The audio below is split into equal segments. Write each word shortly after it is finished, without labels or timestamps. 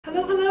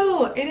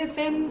It has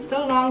been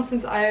so long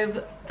since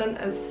I've done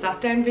a sat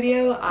down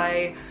video.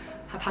 I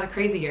have had a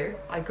crazy year.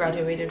 I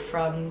graduated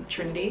from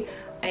Trinity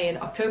in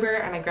October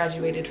and I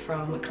graduated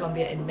from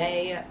Columbia in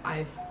May.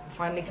 I've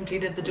finally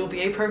completed the dual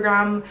BA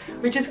program,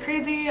 which is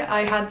crazy.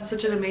 I had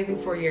such an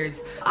amazing 4 years.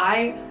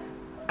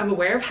 I'm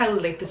aware of how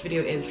late this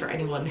video is for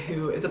anyone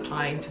who is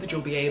applying to the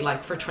dual BA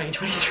like for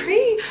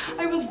 2023.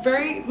 I was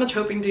very much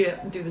hoping to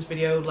do this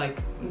video like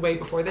way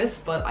before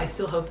this, but I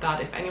still hope that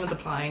if anyone's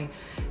applying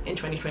in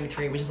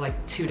 2023, which is like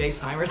 2 days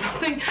time or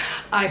something,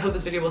 I hope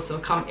this video will still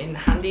come in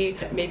handy.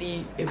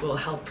 Maybe it will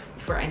help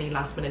for any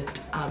last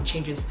minute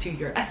changes to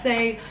your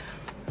essay.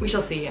 We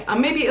shall see.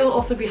 Maybe it'll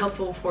also be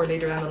helpful for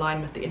later down the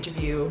line with the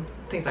interview,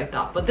 things like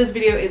that. But this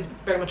video is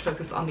very much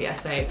focused on the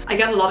essay. I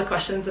get a lot of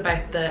questions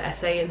about the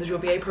essay in the dual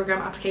BA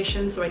program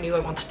application, so I knew I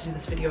wanted to do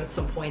this video at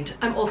some point.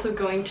 I'm also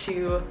going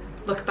to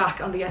look back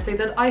on the essay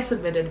that I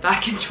submitted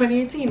back in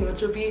 2018,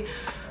 which will be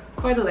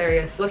quite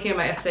hilarious. Looking at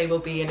my essay will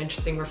be an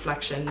interesting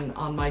reflection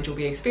on my dual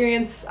BA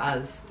experience,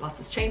 as lots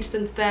has changed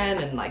since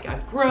then and like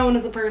I've grown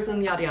as a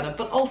person, yada yada.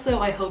 But also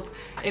I hope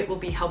it will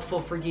be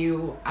helpful for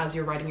you as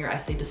you're writing your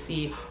essay to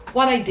see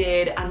what I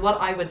did and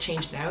what I would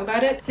change now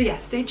about it. So yeah,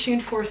 stay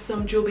tuned for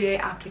some dual BA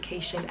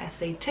application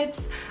essay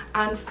tips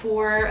and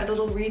for a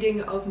little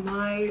reading of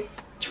my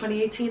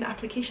 2018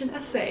 application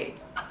essay.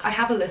 I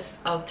have a list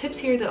of tips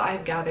here that I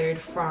have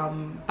gathered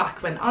from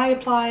back when I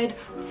applied,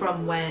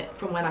 from when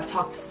I've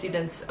talked to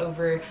students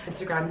over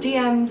Instagram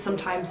DM.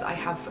 Sometimes I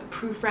have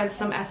proofread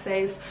some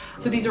essays.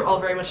 So these are all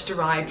very much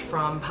derived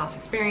from past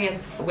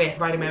experience with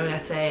writing my own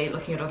essay,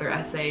 looking at other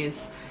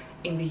essays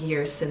in the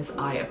years since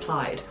I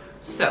applied.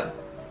 So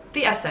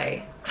the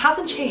essay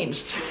hasn't changed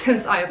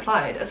since I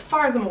applied. As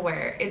far as I'm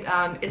aware,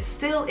 it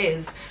still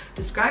is.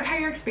 Describe how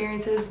your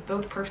experiences,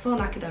 both personal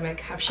and academic,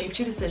 have shaped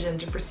your decision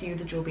to pursue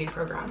the dual BA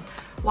program.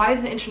 Why is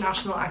an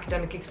international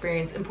academic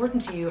experience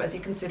important to you as you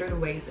consider the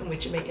ways in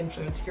which it may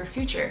influence your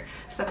future?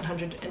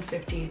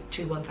 750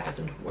 to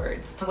 1,000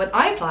 words. When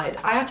I applied,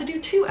 I had to do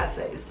 2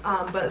 essays,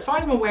 but as far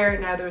as I'm aware,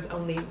 now there's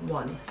only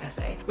 1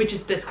 essay, which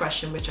is this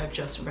question, which I've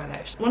just read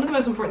out. One of the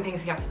most important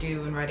things you have to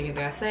do when writing an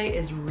essay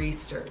is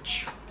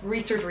research.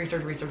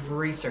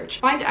 Research.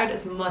 Find out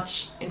as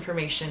much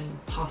information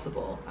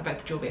possible about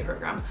the dual BA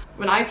program.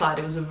 When I applied,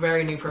 it was a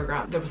very new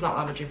program. There was not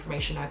that much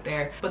information out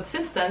there. But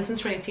since then, since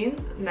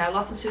 2018, now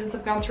lots of students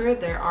have gone through it.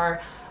 There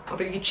are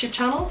other YouTube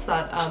channels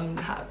that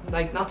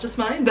like not just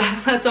mine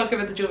that talk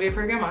about the dual BA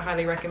program. I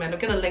highly recommend. I'm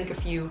gonna link a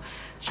few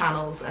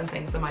channels and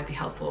things that might be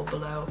helpful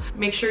below.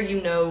 Make sure you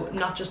know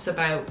not just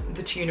about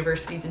the 2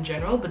 universities in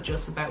general, but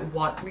just about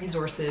what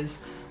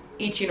resources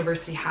each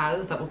university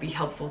has that will be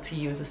helpful to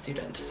you as a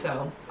student.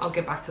 So I'll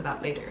get back to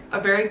that later. A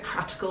very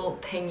practical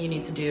thing you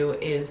need to do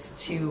is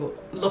to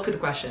look at the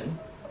question,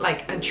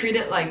 and treat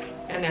it like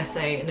an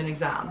essay in an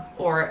exam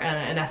or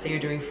an essay you're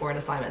doing for an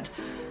assignment.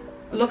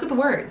 Look at the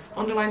words,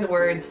 underline the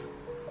words,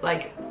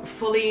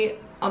 fully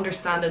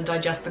understand and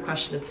digest the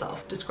question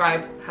itself.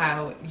 Describe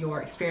how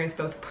your experience,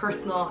 both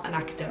personal and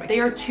academic. They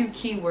are 2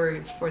 key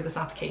words for this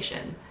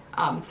application.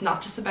 It's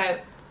not just about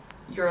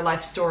your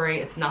life story,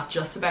 it's not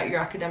just about your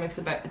academics,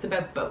 it's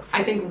about both.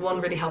 I think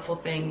one really helpful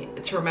thing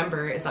to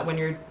remember is that when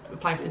you're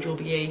applying for the dual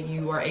BA,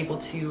 you are able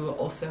to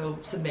also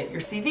submit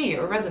your CV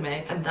or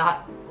resume, and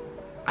that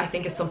I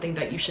think is something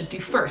that you should do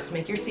first.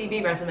 Make your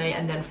CV, resume,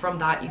 and then from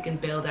that you can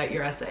build out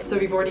your essay. So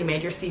if you've already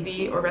made your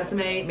CV or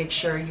resume, make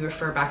sure you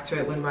refer back to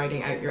it when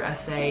writing out your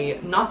essay,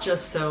 not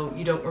just so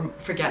you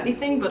don't forget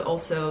anything, but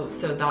also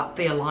so that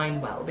they align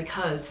well,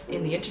 because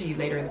in the interview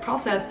later in the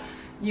process,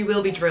 you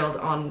will be drilled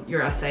on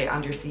your essay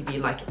and your CV.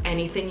 Like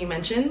anything you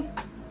mention,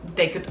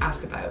 they could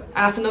ask about.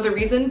 And that's another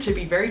reason to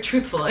be very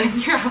truthful in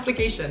your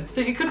application.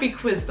 So you could be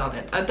quizzed on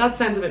it. That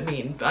sounds a bit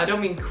mean, but I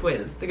don't mean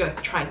quiz. They're gonna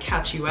try and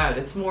catch you out.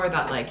 It's more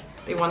that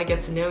they want to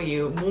get to know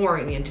you more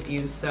in the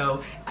interviews.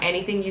 So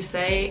anything you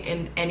say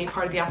in any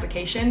part of the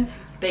application,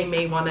 they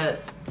may want to,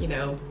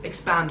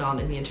 expand on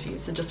in the interview.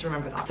 So just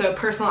remember that. So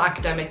personal,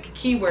 academic,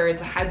 keywords,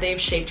 how they've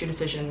shaped your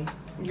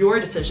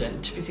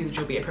decision to pursue the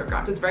dual BA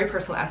program. So it's a very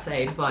personal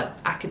essay, but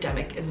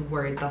academic is a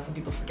word that some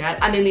people forget.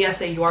 And in the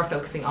essay, you are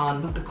focusing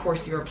on the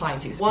course you're applying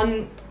to. So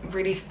one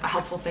really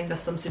helpful thing that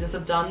some students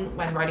have done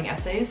when writing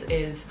essays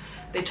is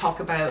they talk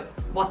about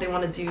what they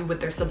want to do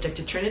with their subject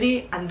at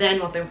Trinity and then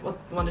what they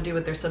want to do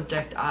with their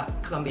subject at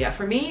Columbia.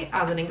 For me,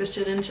 as an English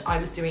student, I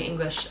was doing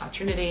English at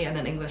Trinity and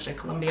then English at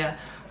Columbia.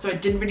 So I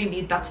didn't really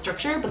need that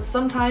structure, but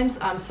sometimes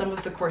some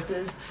of the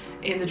courses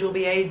in the dual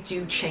BA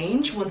do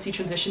change once you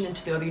transition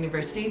into the other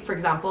university. For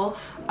example,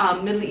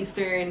 Middle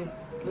Eastern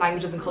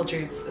languages and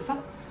cultures, is that?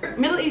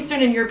 Middle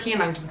Eastern and European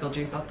languages and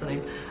cultures, that's the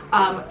name,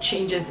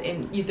 changes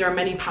in, there are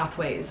many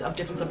pathways of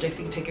different subjects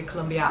you can take at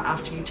Columbia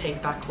after you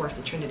take that course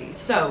at Trinity.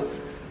 So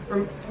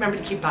remember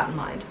to keep that in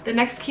mind. The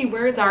next key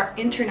words are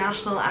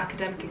international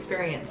academic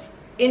experience.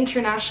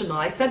 International,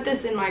 I said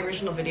this in my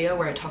original video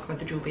where I talk about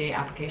the dual BA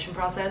application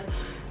process.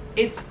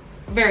 It's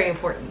very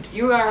important.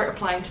 You are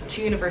applying to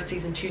 2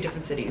 universities in 2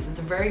 different cities. It's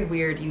a very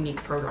weird,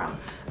 unique program,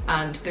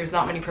 and there's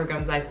not many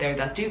programs out there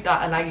that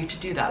allow you to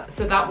do that.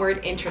 So that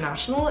word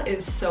international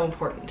is so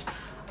important.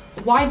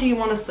 Why do you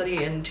want to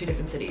study in 2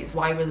 different cities?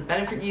 Why will it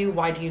benefit you?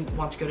 Why do you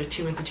want to go to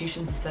 2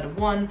 institutions instead of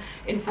 1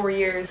 in 4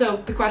 years?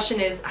 So the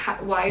question is,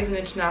 why is an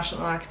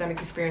international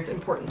academic experience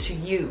important to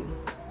you?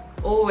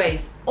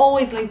 Always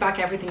link back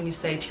everything you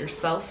say to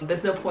yourself.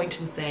 There's no point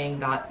in saying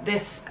that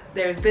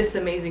there's this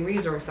amazing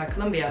resource at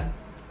Columbia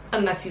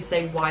unless you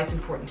say why it's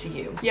important to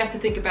you. You have to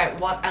think about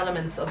what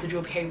elements of the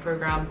dual behavior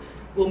program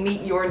will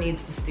meet your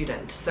needs as a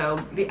student. So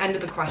the end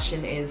of the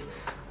question is,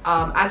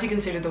 as you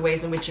consider the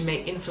ways in which it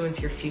may influence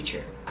your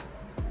future.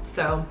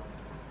 So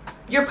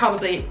you're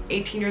probably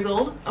 18 years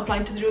old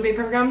applying to the dual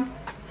behavior program.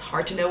 It's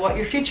hard to know what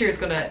your future is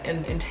going to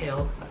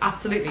entail,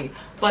 absolutely,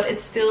 but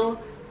it's still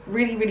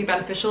really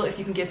beneficial if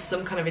you can give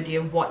some kind of idea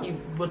of what you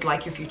would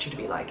like your future to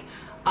be like.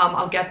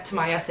 I'll get to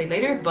my essay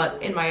later, but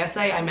in my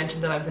essay I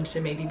mentioned that I was interested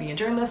in maybe being a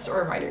journalist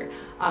or a writer.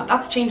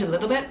 That's changed a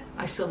little bit.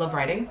 I still love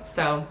writing,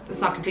 so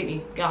it's not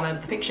completely gone out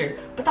of the picture,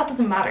 but that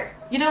doesn't matter.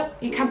 You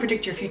can't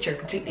predict your future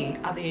completely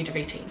at the age of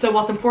 18. So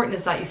what's important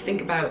is that you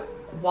think about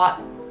what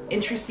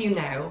interests you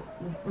now,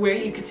 where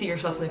you could see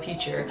yourself in the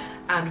future,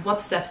 and what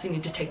steps you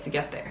need to take to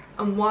get there,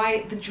 and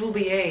why the dual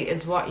BA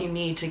is what you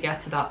need to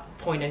get to that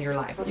point in your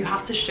life. You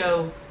have to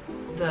show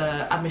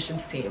the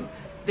admissions team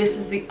this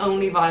is the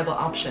only viable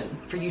option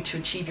for you to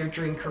achieve your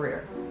dream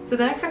career. So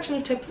the next section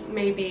of tips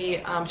may be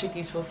particularly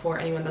useful for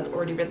anyone that's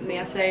already written the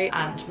essay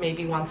and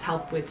maybe wants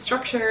help with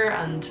structure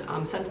and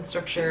sentence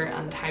structure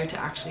and how to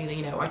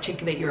actually,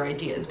 articulate your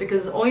ideas,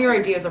 because all your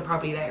ideas are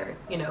probably there.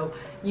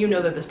 You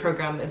know that this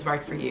program is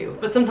right for you,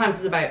 but sometimes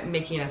it's about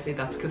making an essay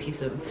that's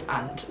cohesive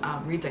and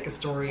reads like a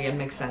story and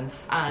makes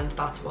sense, and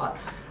that's what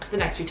the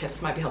next few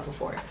tips might be helpful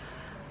for.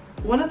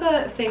 One of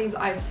the things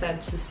I've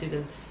said to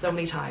students so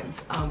many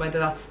times, whether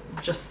that's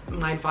just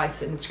my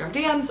advice in Instagram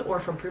DMs or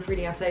from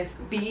proofreading essays,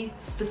 be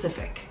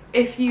specific.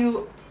 If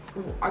you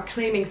are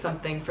claiming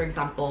something, for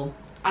example,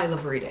 I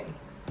love reading,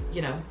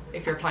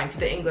 if you're applying for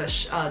the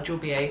English dual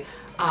BA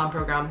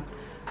program,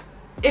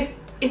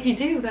 if you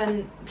do,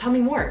 then tell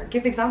me more,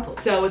 give examples.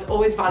 So it's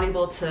always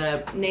valuable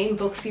to name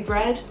books you've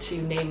read, to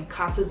name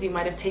classes you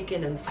might have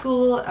taken in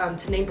school,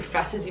 to name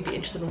professors you'd be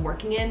interested in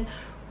working in.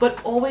 But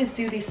always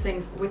do these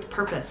things with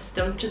purpose.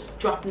 Don't just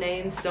drop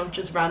names, don't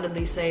just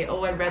randomly say,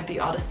 oh, I read the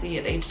Odyssey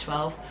at age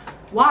 12.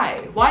 Why?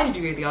 Why did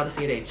you read the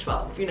Odyssey at age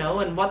 12?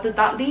 And what did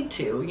that lead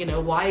to?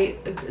 Why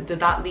did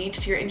that lead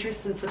to your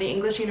interest in studying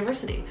English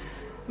university?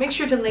 Make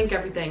sure to link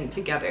everything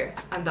together,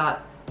 and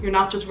that you're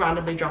not just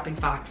randomly dropping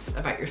facts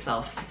about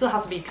yourself. It still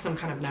has to be some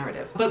kind of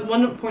narrative. But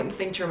one important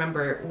thing to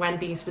remember when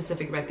being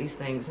specific about these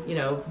things,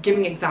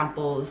 giving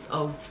examples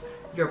of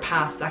your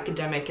past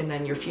academic and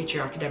then your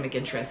future academic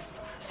interests.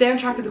 Stay on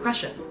track with the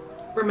question.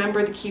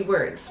 Remember the key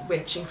words,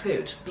 which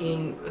include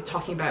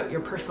talking about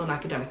your personal and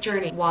academic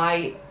journey,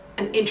 why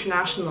an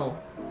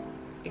international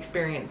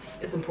experience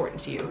is important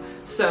to you.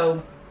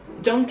 So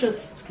don't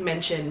just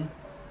mention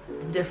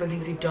different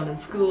things you've done in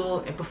school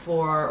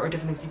before or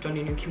different things you've done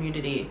in your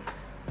community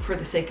for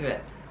the sake of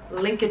it.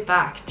 Link it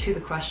back to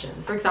the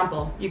questions. For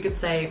example, you could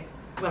say,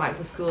 when I was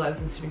in school, I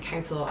was in student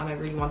council and I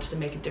really wanted to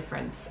make a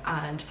difference,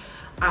 and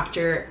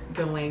after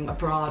going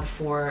abroad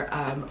for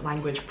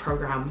language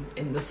program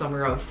in the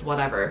summer of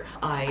whatever,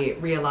 I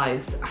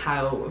realized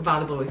how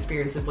valuable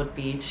experience it would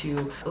be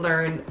to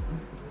learn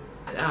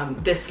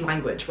this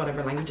language,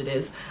 whatever language it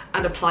is,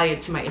 and apply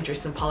it to my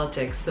interest in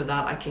politics so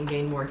that I can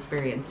gain more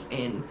experience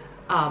in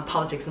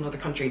politics in other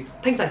countries,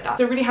 things like that.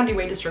 So a really handy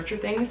way to structure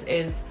things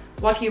is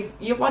what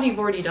you've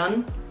already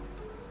done,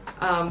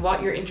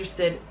 what you're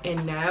interested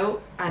in now,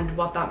 and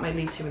what that might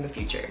lead to in the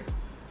future.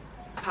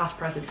 Past,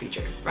 present,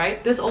 future,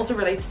 right? This also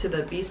relates to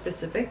the be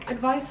specific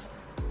advice,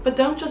 but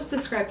don't just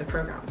describe the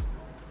program.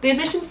 The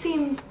admissions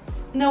team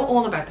know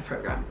all about the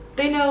program.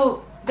 They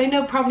know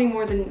probably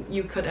more than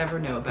you could ever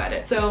know about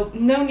it. So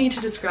no need to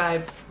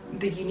describe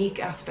the unique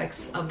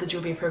aspects of the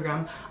dual BA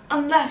program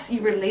unless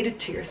you relate it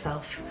to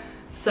yourself.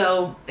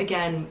 So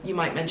again, you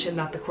might mention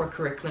that the core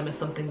curriculum is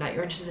something that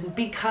you're interested in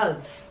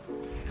because,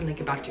 and link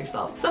it back to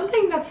yourself.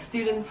 Something that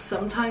students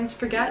sometimes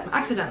forget,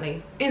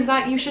 accidentally, is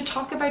that you should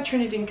talk about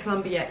Trinity and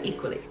Columbia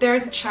equally. There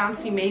is a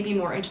chance you may be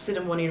more interested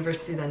in one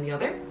university than the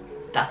other.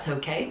 That's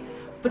okay.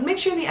 But make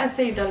sure in the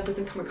essay that it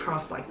doesn't come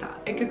across like that.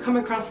 It could come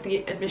across to the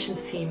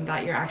admissions team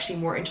that you're actually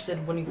more interested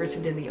in one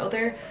university than the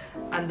other,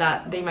 and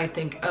that they might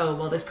think, oh,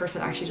 well, this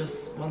person actually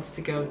just wants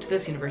to go to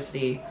this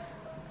university.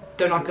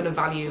 They're not going to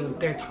value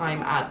their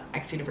time at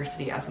X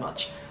university as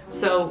much.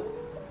 So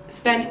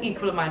spend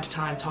equal amount of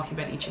time talking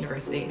about each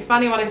university.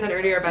 Expanding on what I said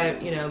earlier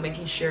about,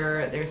 making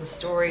sure there's a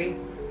story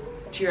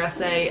to your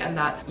essay, and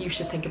that you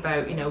should think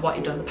about, what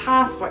you've done in the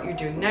past, what you're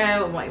doing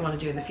now, and what you want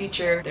to do in the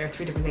future. There are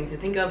 3 different things to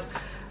think of.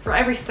 For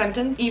every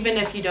sentence, even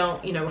if you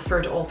don't,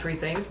 refer to all 3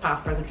 things,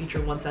 past, present, future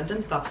in one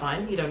sentence, that's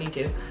fine, you don't need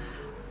to.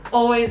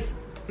 Always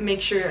make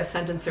sure a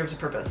sentence serves a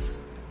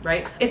purpose,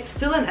 right? It's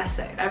still an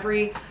essay.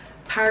 Every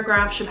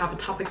paragraph should have a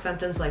topic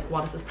sentence, like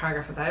what is this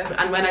paragraph about?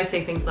 And when I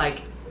say things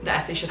like the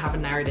essay should have a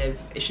narrative,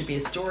 it should be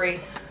a story,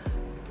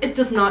 it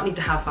does not need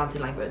to have fancy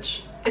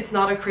language. It's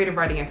not a creative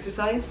writing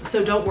exercise,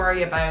 so don't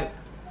worry about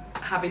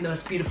having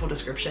those beautiful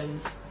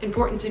descriptions.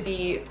 Important to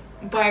be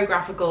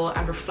biographical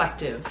and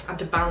reflective, and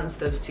to balance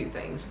those two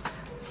things.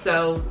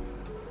 So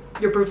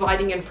you're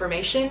providing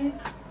information,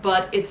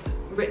 but it's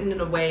written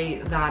in a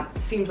way that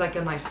seems like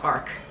a nice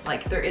arc.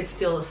 Like there is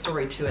still a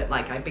story to it.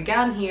 Like I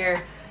began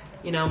here,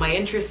 you know, my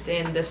interest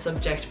in this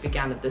subject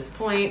began at this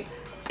point.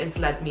 It's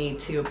led me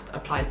to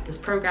apply to this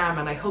program,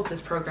 and I hope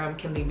this program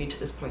can lead me to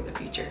this point in the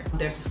future.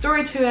 There's a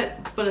story to it,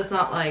 but it's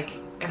not like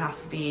it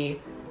has to be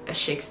a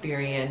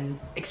Shakespearean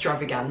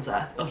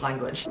extravaganza of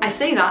language. I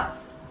say that,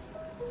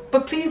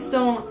 but please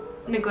don't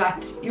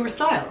neglect your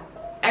style.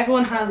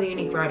 Everyone has a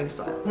unique writing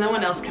style. No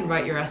one else can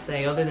write your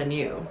essay other than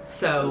you.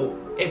 So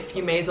if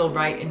you may as well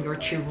write in your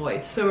true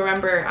voice. So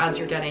remember, as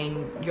you're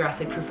getting your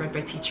essay proofread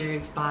by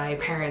teachers, by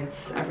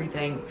parents,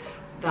 everything,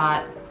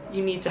 that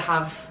you need to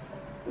have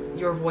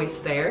your voice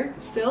there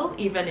still,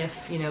 even if,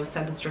 you know,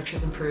 sentence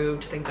structure's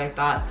improved, things like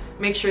that.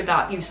 Make sure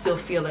that you still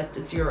feel that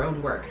it's your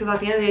own work, because at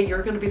the end of the day,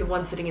 you're going to be the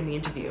one sitting in the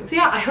interview. So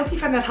yeah, I hope you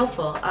find that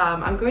helpful.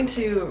 I'm going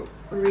to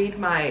read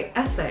my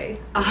essay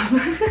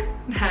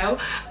now.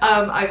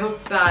 I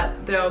hope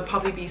that there'll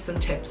probably be some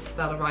tips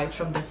that arise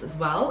from this as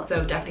well,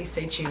 so definitely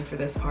stay tuned for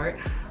this part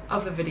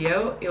of the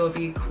video. It will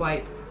be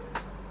quite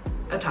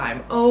a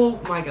time. Oh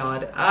my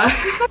god.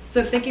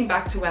 So thinking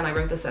back to when I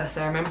wrote this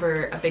essay, I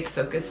remember a big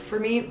focus for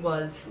me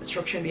was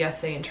structuring the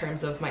essay in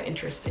terms of my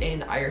interest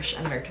in Irish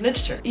and American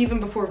literature.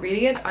 Even before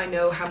reading it, I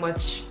know how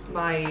much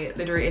my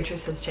literary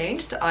interest has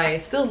changed. I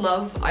still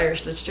love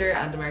Irish literature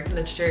and American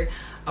literature,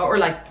 or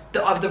like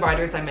the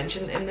writers I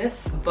mentioned in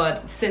this,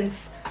 but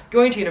since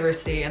going to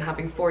university and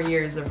having 4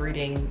 years of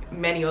reading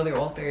many other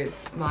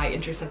authors, my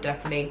interests have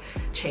definitely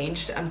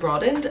changed and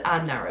broadened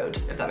and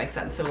narrowed, if that makes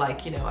sense. So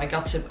like, you know, I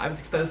was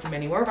exposed to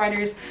many more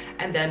writers,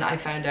 and then I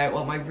found out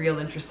what my real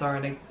interests are,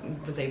 and I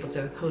was able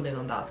to hone in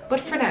on that.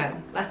 But for now,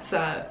 let's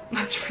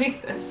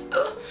read this.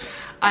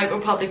 I will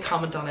probably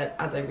comment on it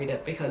as I read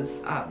it, because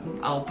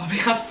I'll probably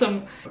have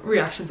some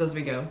reactions as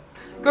we go.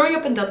 Growing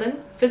up in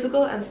Dublin,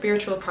 physical and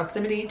spiritual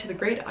proximity to the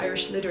great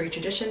Irish literary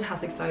tradition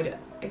has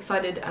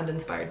excited and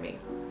inspired me.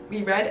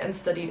 We read and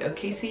studied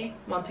O'Casey,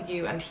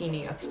 Montague and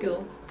Heaney at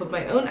school, but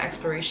my own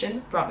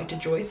exploration brought me to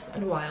Joyce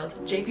and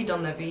Wilde, J.P.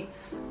 Donlevy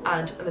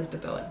and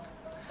Elizabeth Owen.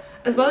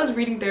 As well as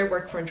reading their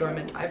work for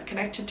enjoyment, I've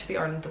connected to the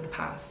Ireland of the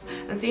past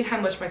and seen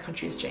how much my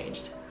country has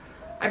changed.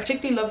 I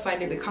particularly love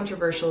finding the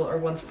controversial or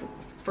once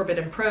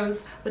forbidden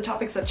prose, the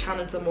topics that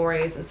challenge the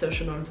mores and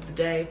social norms of the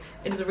day.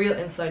 It is a real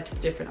insight to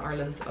the different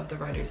Irelands of the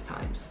writer's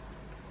times.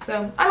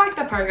 So I like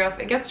that paragraph.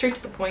 It gets straight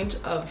to the point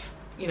of,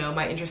 you know,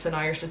 my interest in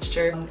Irish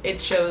literature. It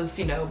shows,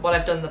 you know, what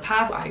I've done in the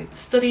past. I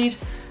studied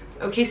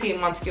O'Casey and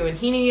Montague and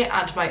Heaney,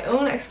 and my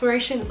own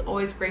exploration. It's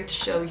always great to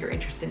show your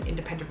interest in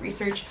independent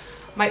research.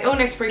 My own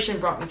exploration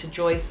brought me to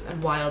Joyce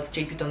and Wilde,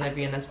 J.P.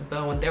 Donlevy and Elizabeth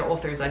Owen. They're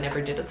authors I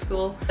never did at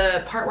school.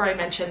 The part where I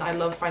mentioned I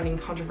love finding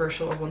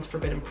controversial or once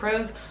forbidden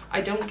prose, I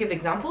don't give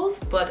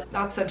examples, but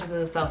that sentence in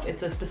itself,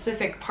 it's a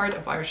specific part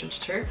of Irish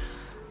literature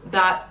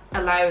that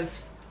allows,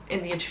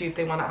 in the interview if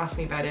they want to ask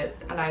me about it,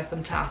 allows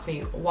them to ask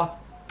me what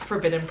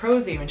forbidden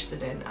prose are you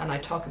interested in, and I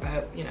talk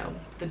about, you know,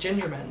 The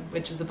Gingerman,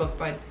 which is a book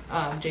by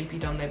J.P.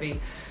 Donlevy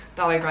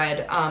that I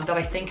read that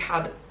I think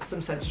had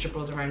some censorship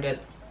rules around it,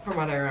 from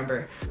what I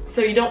remember.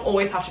 So you don't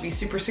always have to be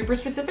super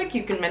specific.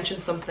 You can mention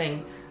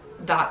something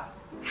that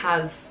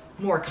has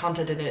more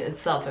content in it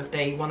itself if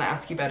they want to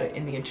ask you about it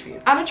in the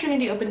interview. At a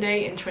Trinity Open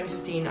Day in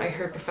 2015, I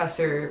heard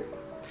Professor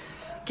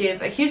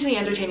give a hugely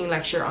entertaining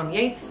lecture on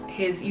Yeats,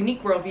 his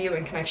unique worldview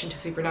and connection to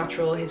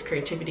supernatural, his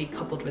creativity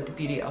coupled with the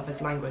beauty of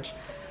his language.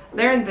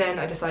 There and then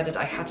I decided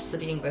I had to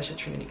study English at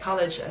Trinity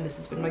College, and this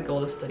has been my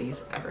goal of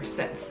studies ever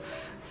since.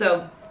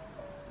 So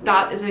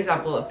that is an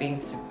example of being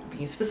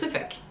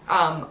specific.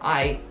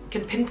 I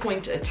can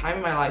pinpoint a time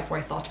in my life where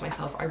I thought to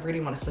myself, I really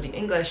want to study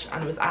English,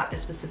 and it was at a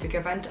specific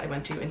event I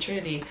went to in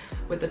Trinity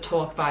with a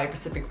talk by a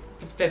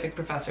specific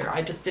professor.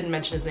 I just didn't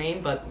mention his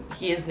name, but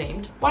he is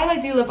named. While I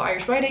do love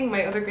Irish writing,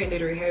 my other great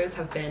literary heroes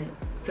have been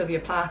Sylvia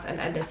Plath and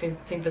Edna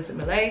St. Vincent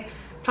Millay.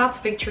 Plath's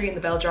Victory in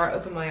the Bell Jar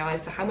opened my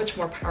eyes to how much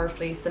more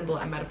powerfully symbol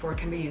and metaphor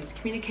can be used to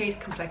communicate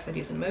complex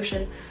ideas in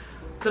motion.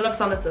 The love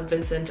sonnets of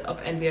Vincent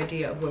upend the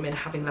idea of women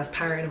having less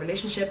power in a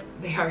relationship.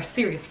 They are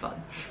serious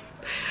fun.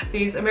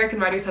 These American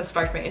writers have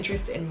sparked my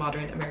interest in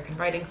modern American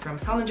writing, from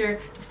Salinger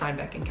to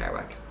Steinbeck and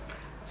Kerouac.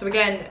 So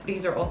again,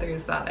 these are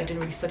authors that I didn't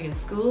really study in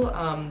school,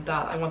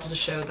 that I wanted to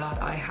show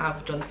that I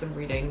have done some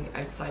reading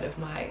outside of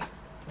my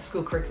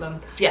school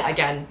curriculum. Yeah,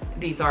 again,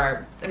 these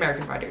are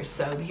American writers,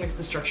 so here's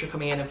the structure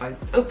coming in. If I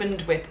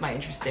opened with my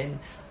interest in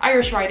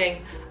Irish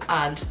writing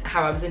and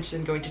how I was interested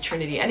in going to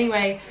Trinity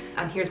anyway,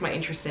 and here's my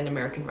interest in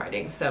American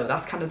writing. So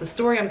that's kind of the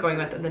story I'm going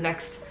with, and the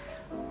next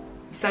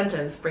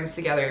sentence brings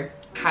together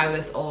how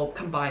this all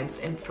combines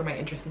for my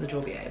interest in the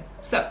dual BA.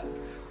 So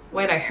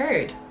when I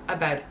heard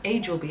about a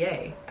dual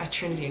BA at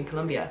Trinity in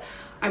Columbia,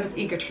 I was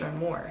eager to learn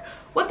more.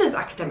 Would this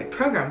academic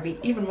program be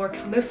even more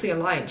closely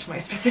aligned to my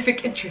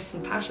specific interests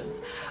and passions?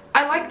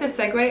 I like this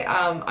segue.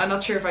 I'm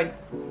not sure if I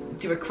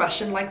do a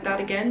question like that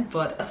again,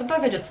 but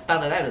sometimes I just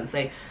spell it out and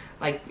say,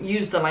 like,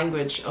 use the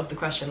language of the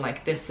question,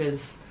 like, this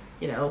is,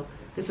 you know,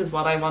 this is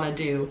what I want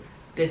to do,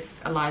 this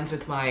aligns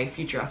with my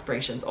future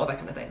aspirations, all that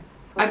kind of thing.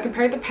 I've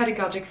compared the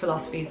pedagogic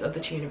philosophies of the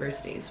two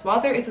universities. While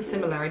there is a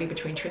similarity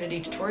between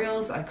Trinity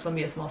tutorials and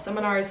Columbia small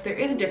seminars, there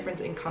is a difference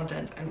in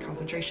content and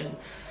concentration.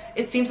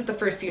 It seems that the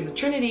first years at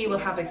Trinity will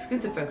have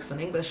exclusive focus on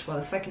English, while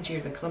the second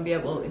years at Columbia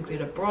will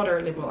include a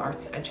broader liberal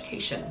arts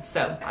education.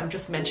 So I'm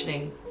just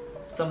mentioning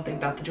something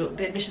that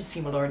the admissions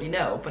team will already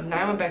know, but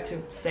now I'm about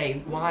to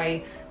say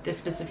why this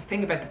specific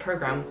thing about the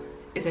program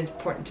is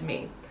important to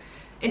me.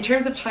 In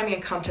terms of timing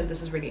and content,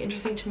 this is really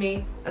interesting to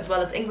me. As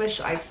well as English,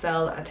 I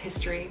excel at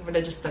history,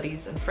 religious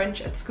studies, and French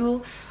at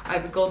school. I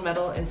have a gold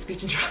medal in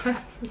speech and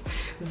drama.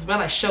 This is when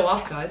I show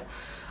off, guys.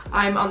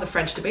 I'm on the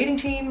French debating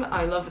team.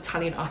 I love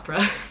Italian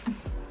opera.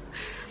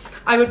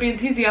 I would be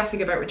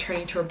enthusiastic about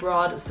returning to a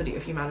broad study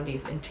of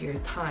humanities in 2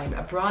 years' time.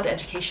 A broad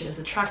education is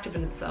attractive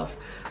in itself,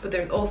 but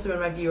there's also, in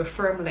my view, a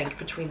firm link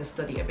between the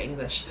study of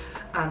English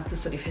and the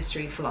study of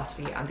history,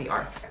 philosophy, and the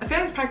arts. I feel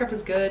like this paragraph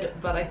is good,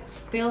 but I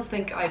still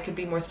think I could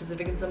be more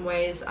specific in some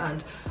ways,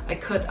 and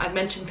I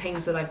mentioned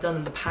things that I've done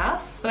in the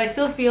past, but I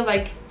still feel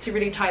like to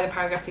really tie the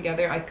paragraph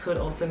together, I could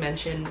also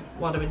mention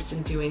what I'm interested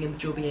in doing in the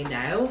dual BA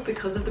now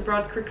because of the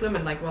broad curriculum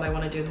and like what I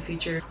want to do in the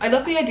future. I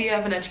love the idea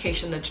of an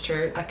education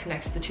literature that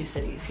connects the two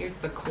cities. Here's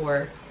the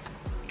core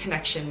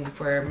connection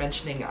for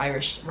mentioning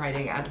Irish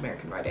writing and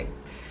American writing.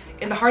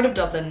 In the heart of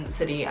Dublin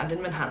city and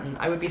in Manhattan,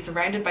 I would be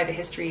surrounded by the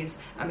histories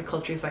and the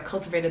cultures that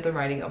cultivated the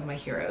writing of my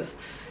heroes.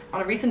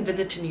 On a recent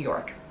visit to New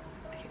York,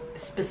 a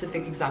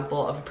specific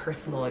example of a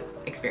personal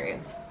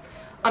experience.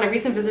 On a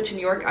recent visit to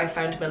New York, I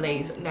found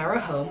Malay's narrow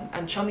home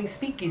and chummy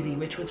speakeasy,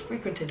 which was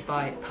frequented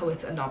by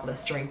poets and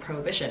novelists during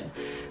Prohibition.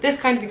 This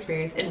kind of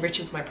experience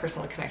enriches my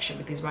personal connection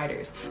with these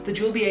writers. The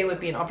dual BA would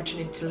be an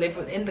opportunity to live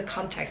within the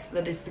context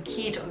that is the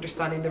key to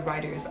understanding the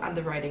writers and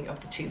the writing of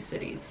the two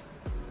cities.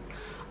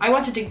 I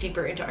want to dig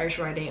deeper into Irish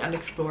writing and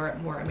explore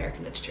more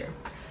American literature.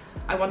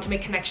 I want to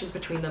make connections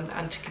between them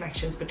and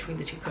connections between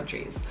the two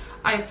countries.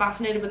 I am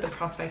fascinated with the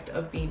prospect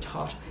of being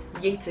taught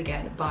Yeats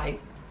again by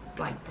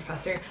blank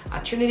professor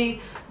at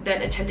Trinity,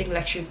 then attending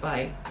lectures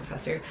by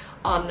professor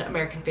on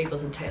American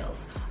fables and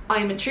tales. I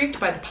am intrigued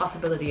by the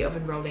possibility of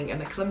enrolling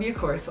in a Columbia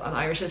course on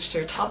Irish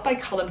literature taught by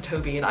Colm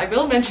Tóibín, and I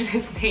will mention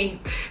his name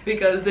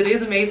because it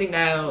is amazing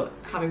now,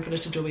 having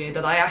finished a WA,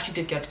 that I actually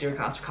did get to do a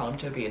class for Colm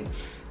Tóibín.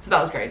 So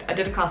that was great. I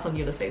did a class on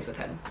Ulysses with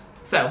him.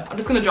 So I'm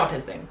just gonna drop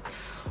his name.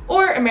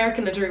 Or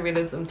American literary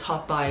realism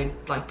taught by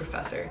blank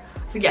professor.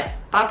 So yes,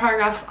 that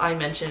paragraph I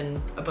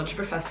mention a bunch of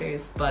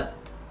professors, but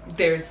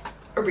there's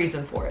a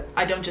reason for it.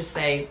 I don't just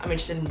say I'm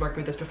interested in working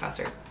with this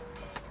professor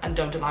and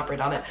don't elaborate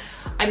on it.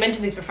 I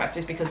mention these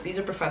professors because these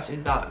are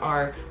professors that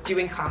are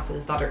doing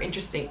classes that are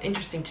interesting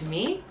to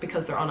me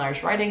because they're on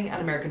Irish writing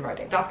and American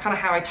writing. That's kind of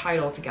how I tie it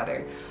all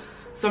together.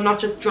 So I'm not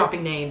just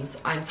dropping names,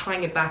 I'm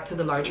tying it back to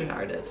the larger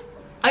narrative.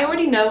 I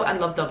already know and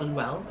love Dublin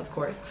well, of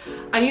course.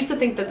 I used to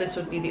think that this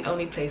would be the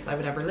only place I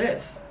would ever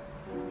live.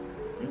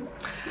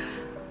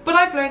 But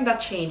I've learned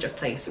that change of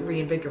place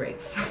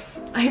reinvigorates.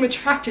 I am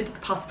attracted to the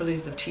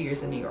possibilities of 2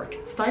 years in New York.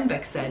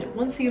 Steinbeck said,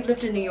 once you've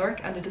lived in New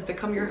York and it has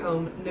become your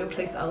home, no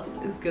place else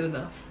is good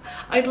enough.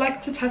 I'd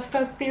like to test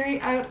that theory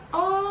out.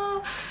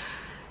 Oh,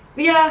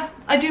 yeah,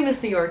 I do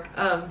miss New York,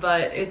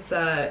 but it's,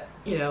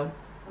 you know,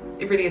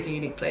 it really is a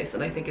unique place,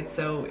 and I think it's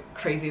so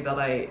crazy that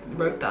I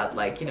wrote that.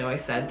 Like, you know, I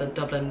said that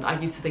Dublin, I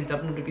used to think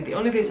Dublin would be the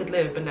only place I'd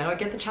live, but now I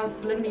get the chance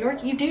to live in New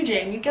York. You do,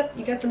 Jane, you get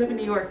to live in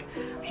New York.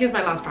 Here's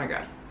my last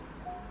paragraph.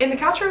 In The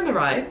Catcher in the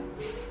Rye,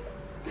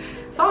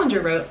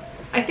 Salinger wrote,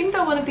 I think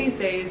that one of these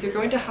days you're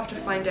going to have to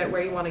find out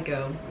where you want to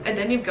go, and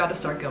then you've got to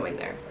start going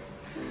there.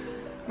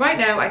 Right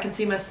now I can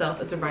see myself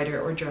as a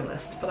writer or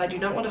journalist, but I do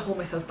not want to hold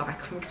myself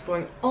back from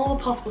exploring all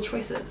the possible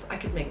choices I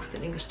could make with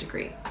an English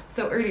degree.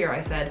 So earlier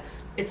I said,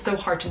 it's so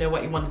hard to know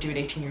what you want to do at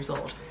 18 years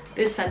old.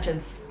 This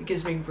sentence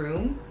gives me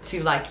room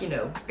to, like, you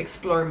know,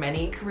 explore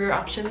many career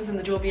options in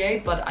the dual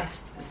BA, but I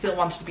still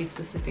wanted to be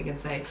specific and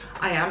say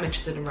I am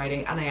interested in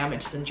writing and I am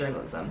interested in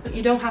journalism.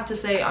 You don't have to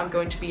say I'm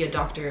going to be a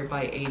doctor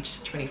by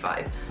age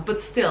 25,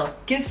 but still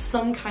give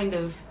some kind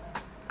of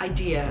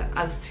idea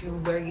as to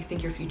where you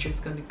think your future is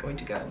going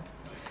to go.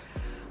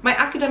 My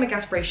academic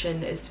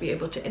aspiration is to be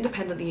able to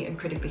independently and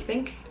critically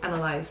think,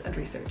 analyze, and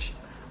research.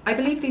 I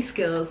believe these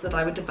skills that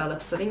I would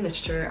develop studying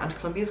literature and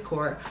Columbia's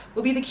core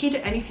will be the key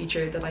to any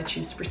future that I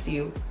choose to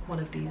pursue one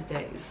of these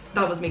days.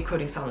 That was me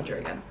quoting Salinger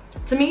again.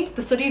 To me,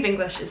 the study of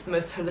English is the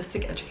most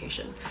holistic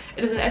education.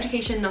 It is an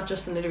education not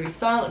just in literary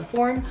style and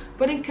form,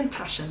 but in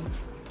compassion,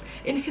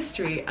 in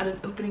history, and in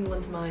opening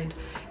one's mind.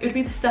 It would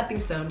be the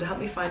stepping stone to help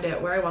me find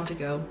out where I want to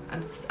go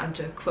and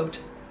to, quote,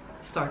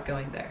 start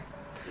going there.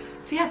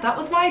 So yeah, that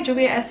was my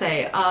Julia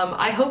essay.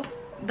 I hope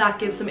that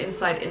gives some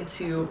insight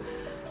into,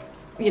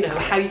 you know,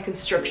 how you can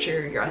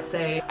structure your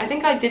essay. I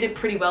think I did it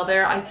pretty well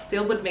there. I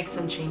still would make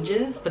some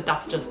changes, but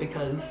that's just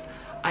because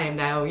I am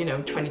now, you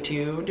know,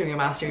 22, doing a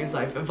master's.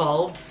 I've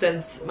evolved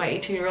since my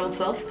 18-year-old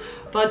self,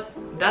 but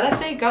that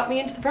essay got me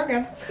into the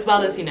program, as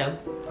well as, you know,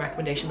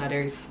 recommendation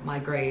letters, my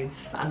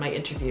grades, and my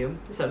interview.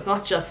 So it's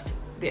not just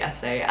the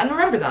essay. And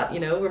remember that, you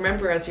know,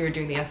 remember as you're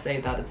doing the essay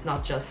that it's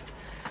not just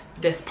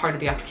this part of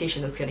the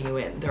application that's getting you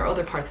in. There are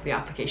other parts of the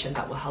application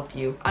that will help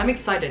you. I'm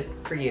excited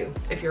for you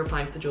if you're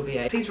applying for the dual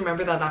BA. Please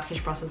remember that an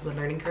application process is a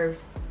learning curve.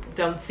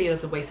 Don't see it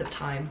as a waste of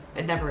time.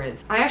 It never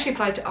is. I actually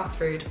applied to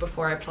Oxford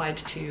before I applied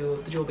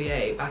to the dual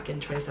BA back in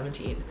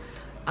 2017,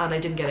 and I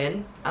didn't get in.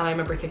 And I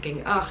remember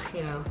thinking, oh,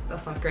 you know,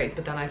 that's not great.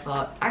 But then I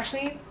thought,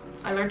 actually,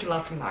 I learned a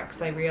lot from that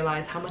because I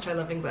realized how much I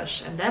love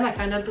English. And then I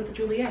found out about the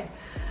dual BA.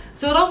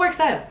 So it all works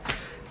out.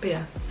 But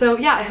yeah, so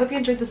yeah, I hope you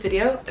enjoyed this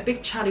video. A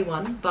big chatty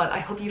one, but I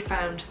hope you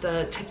found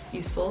the tips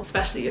useful,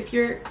 especially if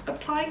you're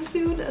applying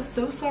soon.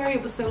 So sorry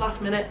it was so last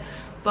minute,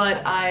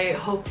 but I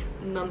hope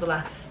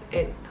nonetheless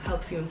it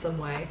helps you in some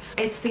way.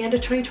 It's the end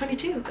of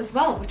 2022 as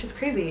well, which is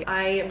crazy.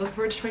 I am looking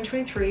forward to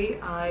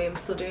 2023. I am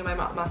still doing my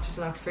master's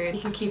in Oxford.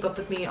 You can keep up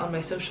with me on my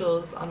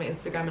socials, on my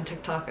Instagram and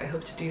TikTok.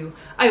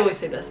 I always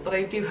say this, but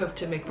I do hope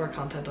to make more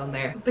content on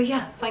there. But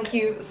yeah, thank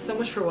you so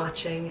much for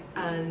watching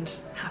and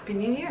Happy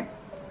New Year.